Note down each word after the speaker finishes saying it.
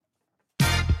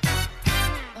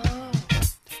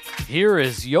Here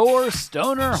is your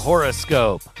Stoner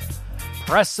Horoscope.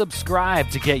 Press subscribe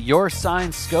to get your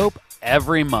sign scope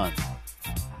every month.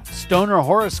 Stoner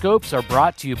Horoscopes are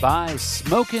brought to you by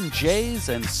Smokin' Jays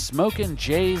and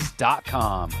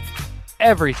SmokinJays.com.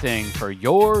 Everything for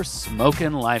your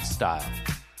smokin' lifestyle.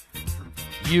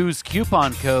 Use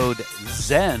coupon code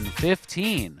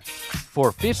ZEN15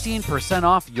 for 15%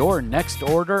 off your next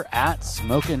order at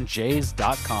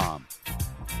SmokinJays.com.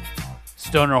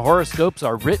 Stoner Horoscopes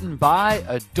are written by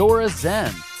Adora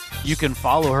Zen. You can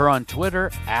follow her on Twitter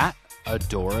at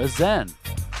Adora Zen.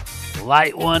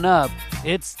 Light one up.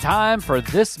 It's time for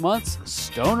this month's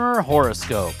Stoner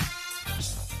Horoscope.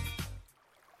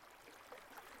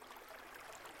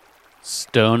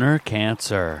 Stoner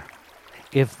Cancer.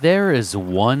 If there is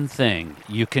one thing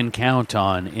you can count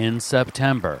on in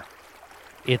September,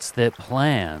 it's that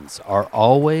plans are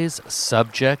always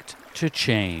subject to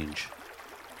change.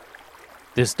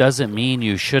 This doesn't mean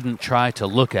you shouldn't try to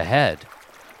look ahead.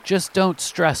 Just don't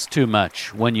stress too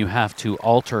much when you have to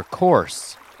alter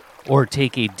course or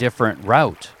take a different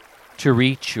route to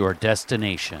reach your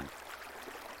destination.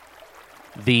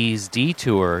 These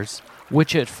detours,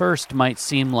 which at first might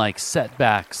seem like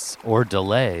setbacks or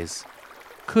delays,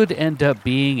 could end up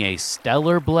being a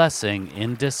stellar blessing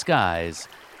in disguise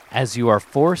as you are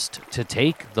forced to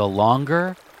take the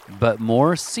longer but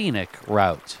more scenic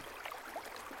route.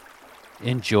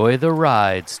 Enjoy the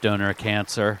ride, Stoner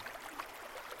Cancer.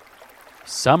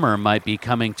 Summer might be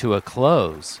coming to a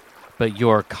close, but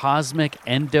your cosmic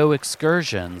endo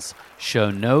excursions show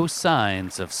no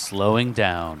signs of slowing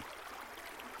down.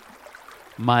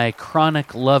 My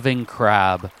chronic loving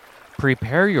crab,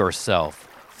 prepare yourself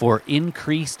for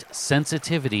increased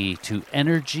sensitivity to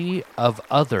energy of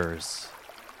others.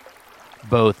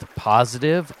 Both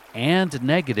positive and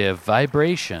negative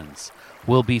vibrations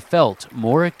will be felt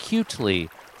more acutely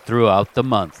throughout the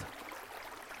month.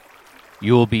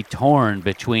 You will be torn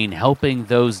between helping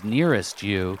those nearest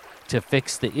you to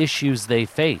fix the issues they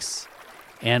face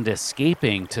and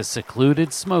escaping to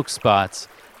secluded smoke spots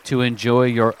to enjoy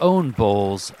your own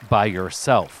bowls by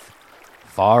yourself,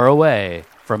 far away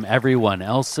from everyone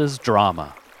else's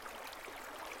drama.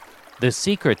 The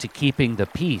secret to keeping the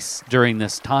peace during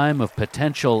this time of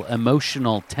potential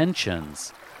emotional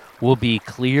tensions will be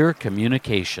clear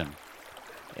communication.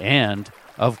 And,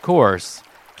 of course,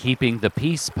 keeping the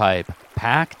peace pipe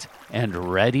packed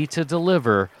and ready to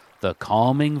deliver the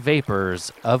calming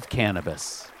vapors of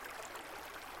cannabis.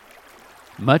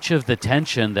 Much of the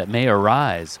tension that may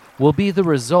arise will be the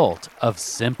result of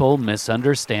simple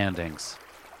misunderstandings,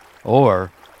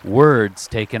 or words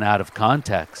taken out of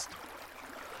context.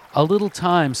 A little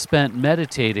time spent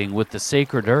meditating with the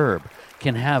sacred herb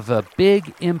can have a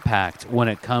big impact when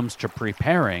it comes to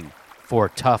preparing for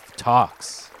tough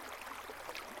talks.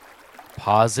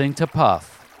 Pausing to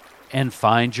puff and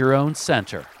find your own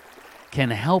center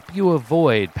can help you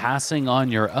avoid passing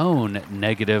on your own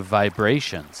negative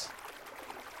vibrations.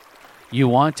 You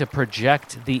want to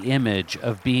project the image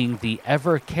of being the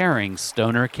ever-caring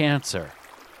Stoner Cancer,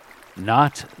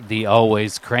 not the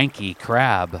always cranky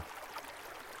crab.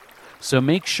 So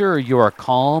make sure you are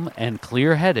calm and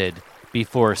clear-headed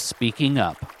before speaking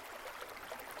up.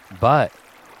 But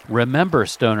remember,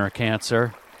 Stoner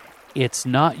Cancer, it's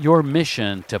not your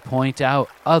mission to point out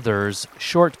others'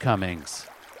 shortcomings.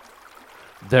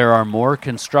 There are more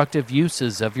constructive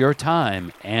uses of your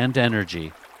time and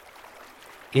energy.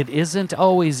 It isn't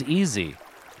always easy,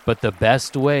 but the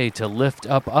best way to lift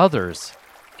up others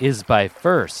is by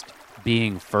first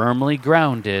being firmly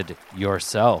grounded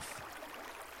yourself.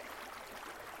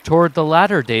 Toward the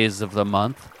latter days of the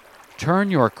month,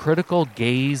 turn your critical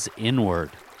gaze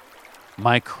inward.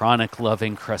 My chronic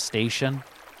loving crustacean,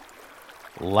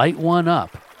 light one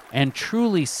up and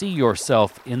truly see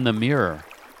yourself in the mirror.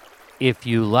 If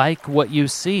you like what you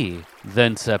see,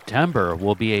 then September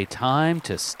will be a time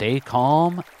to stay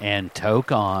calm and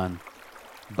toke on.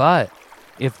 But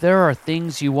if there are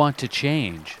things you want to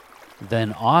change,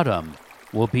 then autumn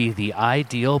will be the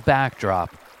ideal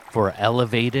backdrop for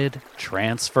elevated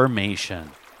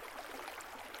transformation.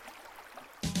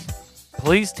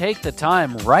 Please take the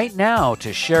time right now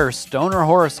to share Stoner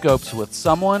Horoscopes with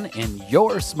someone in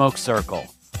your smoke circle.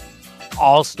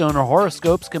 All Stoner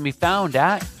Horoscopes can be found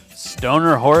at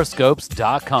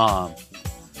StonerHoroscopes.com.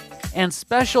 And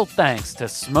special thanks to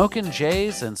Smokin'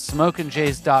 Jays and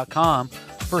SmokinJays.com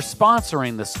for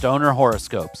sponsoring the Stoner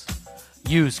Horoscopes.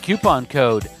 Use coupon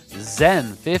code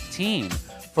ZEN15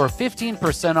 for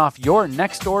 15% off your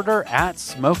next order at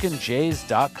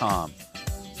SmokinJays.com.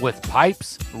 With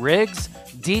pipes, rigs,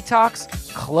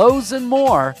 detox, clothes, and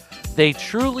more, They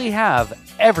truly have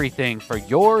everything for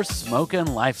your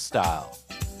smokin' lifestyle.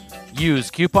 Use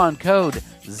coupon code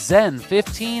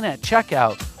ZEN15 at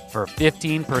checkout for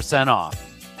 15% off.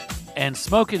 And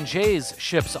Smokin' Jay's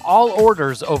ships all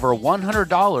orders over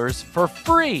 $100 for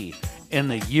free in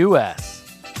the U.S.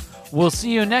 We'll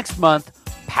see you next month,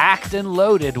 packed and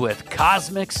loaded with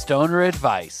cosmic stoner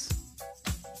advice.